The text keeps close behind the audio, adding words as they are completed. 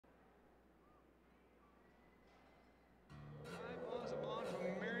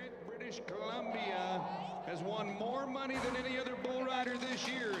Columbia has won more money than any other bull rider this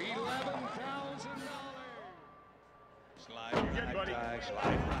year, $11,000. Slide right, Ty,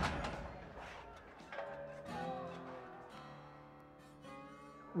 slide right.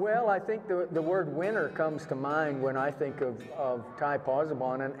 Well, I think the word winner comes to mind when I think of Ty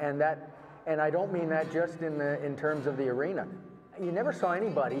Pozzobon, and I don't mean that just in terms of the arena. You never saw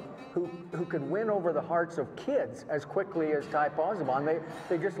anybody who could win over the hearts of kids as quickly as Ty Pozzobon.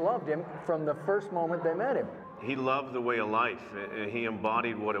 They just loved him from the first moment they met him. He loved the way of life. He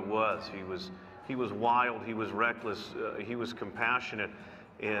embodied what it was. He was wild. He was reckless. He was compassionate,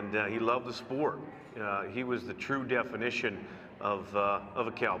 and he loved the sport. He was the true definition of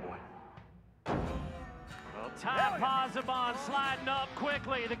a cowboy. Well, Ty Pozzobon sliding up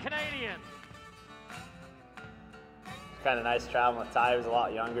quickly, the Canadian. It's kind of nice traveling with Ty. He was a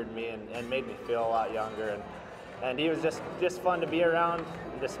lot younger than me and made me feel a lot younger. And he was just fun to be around.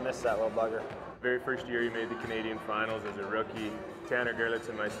 I just missed that little bugger. Very first year he made the Canadian finals as a rookie. Tanner Gerlitz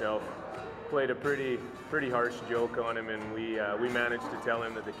and myself played a pretty harsh joke on him, and we managed to tell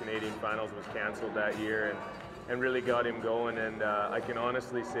him that the Canadian finals was canceled that year and really got him going. And I can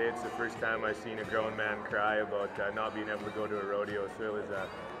honestly say it's the first time I've seen a grown man cry about not being able to go to a rodeo, so it was a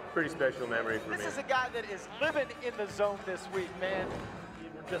pretty special memory for me. This is a guy that is living in the zone this week, man. He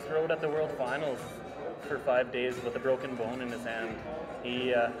just rode at the World Finals for 5 days with a broken bone in his hand.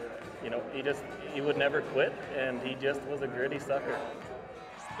 He, he would never quit, and he just was a gritty sucker.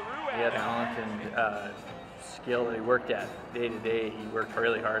 He had talent and skill that he worked at day to day. He worked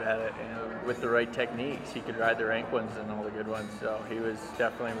really hard at it, and with the right techniques, he could ride the rank ones and all the good ones. So he was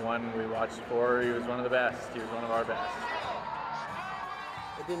definitely one we watched for. He was one of the best. He was one of our best.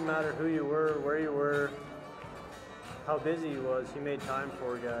 It didn't matter who you were, where you were, how busy he was. He made time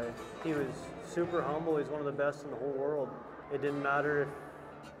for a guy. He was super humble. He's one of the best in the whole world. It didn't matter if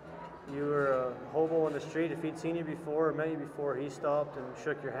you were a hobo on the street. If he'd seen you before or met you before, he stopped and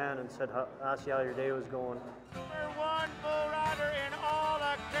shook your hand and said, asked you how your day was going. Number one bull rider in all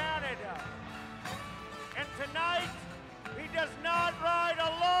of Canada. And tonight, he does not ride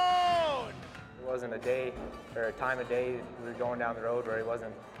alone. There wasn't a day or a time of day we were going down the road where he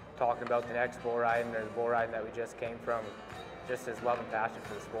wasn't talking about the next bull riding or the bull riding that we just came from. Just his love and passion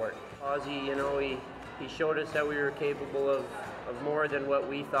for the sport. Ozzy, he showed us that we were capable of more than what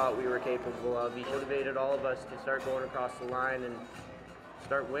we thought we were capable of. He motivated all of us to start going across the line and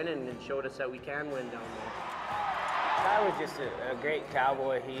start winning, and showed us that we can win down there. Ty was just a great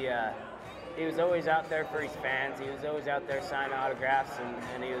cowboy. He was always out there for his fans. He was always out there signing autographs,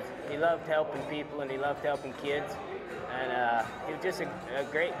 and he loved helping people, and he loved helping kids. And he was just a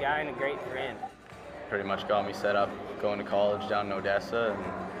great guy and a great friend. Pretty much got me set up going to college down in Odessa,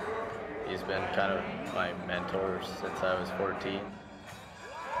 and he's been kind of my mentor since I was 14.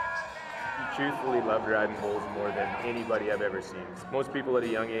 He truthfully loved riding bulls more than anybody I've ever seen. Most people at a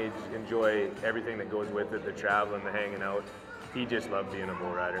young age enjoy everything that goes with it, the traveling, the hanging out. He just loved being a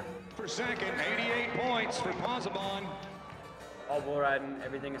bull rider. For second, 88 points for Pozzobon. All bull riding,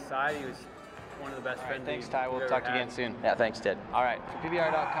 everything aside, he was one of the best friends. Thanks, Ty. We'll talk to you again soon. Yeah, thanks, Ted. All right, so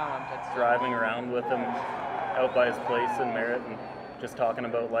PBR.com. I'm Ted. Driving around with him out by his place in Merritt and just talking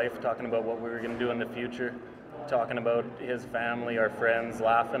about life, talking about what we were going to do in the future, talking about his family, our friends,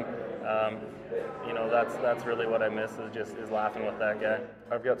 laughing. That's really what I miss, is laughing with that guy.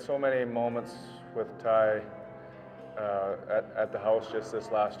 I've got so many moments with Ty at the house just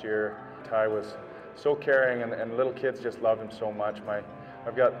this last year. Ty was so caring, and little kids just loved him so much.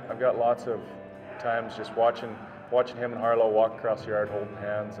 I've got lots of times just watching him and Harlow walk across the yard holding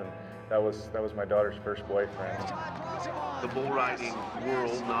hands, and that was my daughter's first boyfriend. The bull riding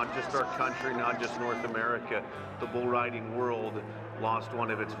world, not just our country, not just North America, the bull riding world lost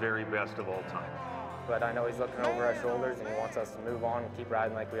one of its very best of all time. But I know he's looking over our shoulders, and he wants us to move on and keep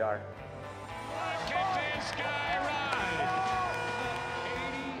riding like we are. Look at this guy ride!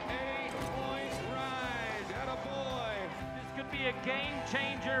 88-point ride, attaboy! This could be a game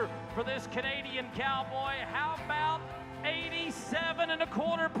changer for this Canadian cowboy. How about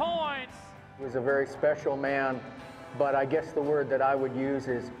 87.25 points? He was a very special man, but I guess the word that I would use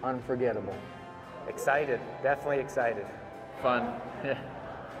is unforgettable. Excited, definitely excited. Fun.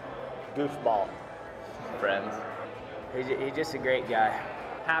 Goofball. Friends. He's just a great guy.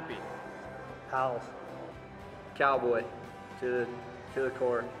 Happy. Pals. Cowboy to the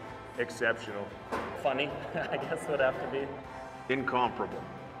core. Exceptional. Funny, I guess would have to be. Incomparable.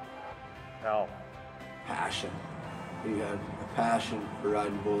 Pal. Passion. He had a passion for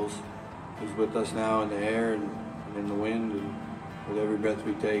riding bulls. He's with us now in the air and in the wind and with every breath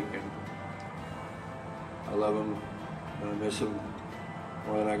we take. And I love him and I miss him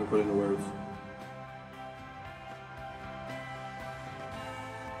more than I can put into words.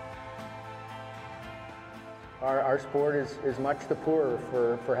 Our sport is much the poorer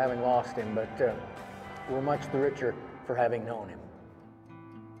for having lost him, but we're much the richer for having known him.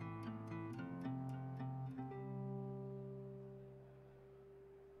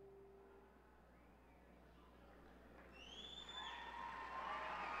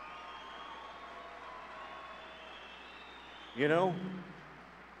 You know,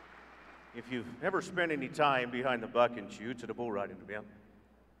 if you've never spent any time behind the buck and chutes at a bull riding event,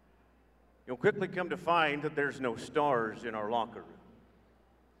 you'll quickly come to find that there's no stars in our locker room.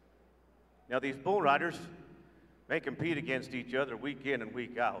 Now, these bull riders may compete against each other week in and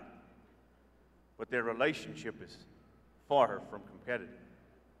week out, but their relationship is far from competitive.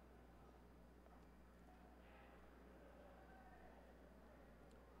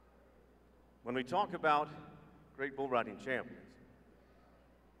 When we talk about great bull riding champions,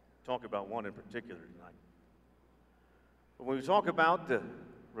 talk about one in particular tonight. But when we talk about the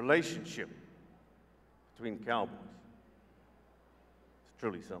relationship between cowboys, it's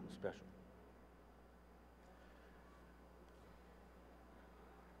truly something special.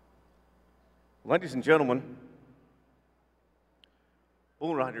 Ladies and gentlemen,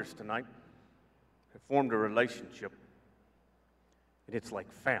 bull riders tonight have formed a relationship, and it's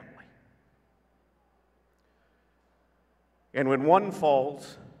like family. And when one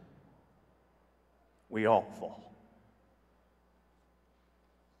falls, we all fall.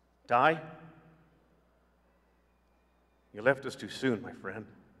 Ty, you left us too soon, my friend.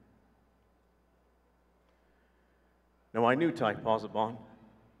 Now, I knew Ty Pozzobon,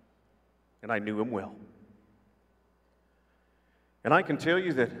 and I knew him well. And I can tell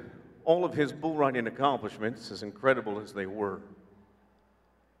you that all of his bull riding accomplishments, as incredible as they were,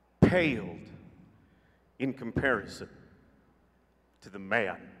 paled in comparison to the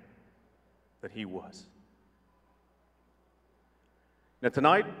man that he was. Now,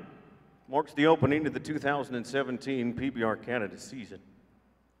 tonight marks the opening of the 2017 PBR Canada season.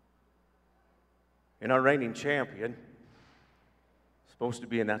 And our reigning champion is supposed to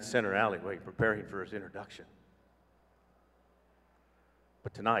be in that center alleyway preparing for his introduction.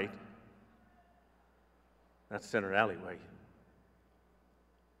 But tonight, that center alleyway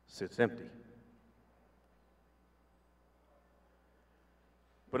sits empty.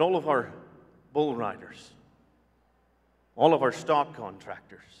 But all of our bull riders, all of our stock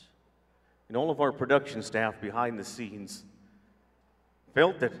contractors, and all of our production staff behind the scenes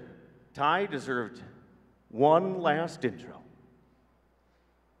felt that Ty deserved one last intro.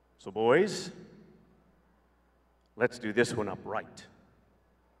 So boys, let's do this one up right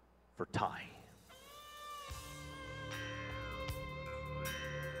for Ty.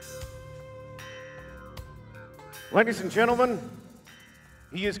 Ladies and gentlemen,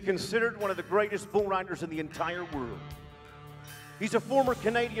 he is considered one of the greatest bull riders in the entire world. He's a former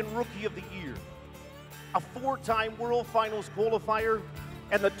Canadian Rookie of the Year, a four-time World Finals qualifier,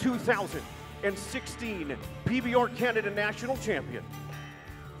 and the 2016 PBR Canada National Champion.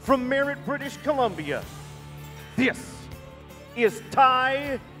 From Merritt, British Columbia, this is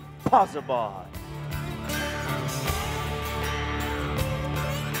Ty Pozzobon.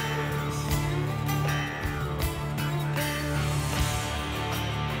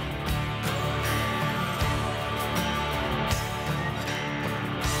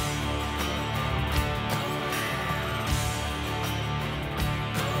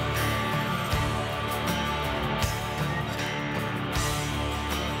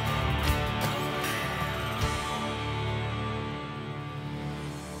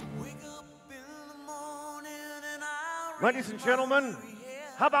 Ladies and gentlemen,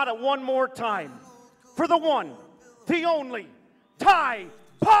 how about it one more time for the one, the only, Ty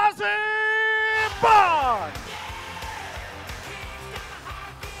Pozzobon!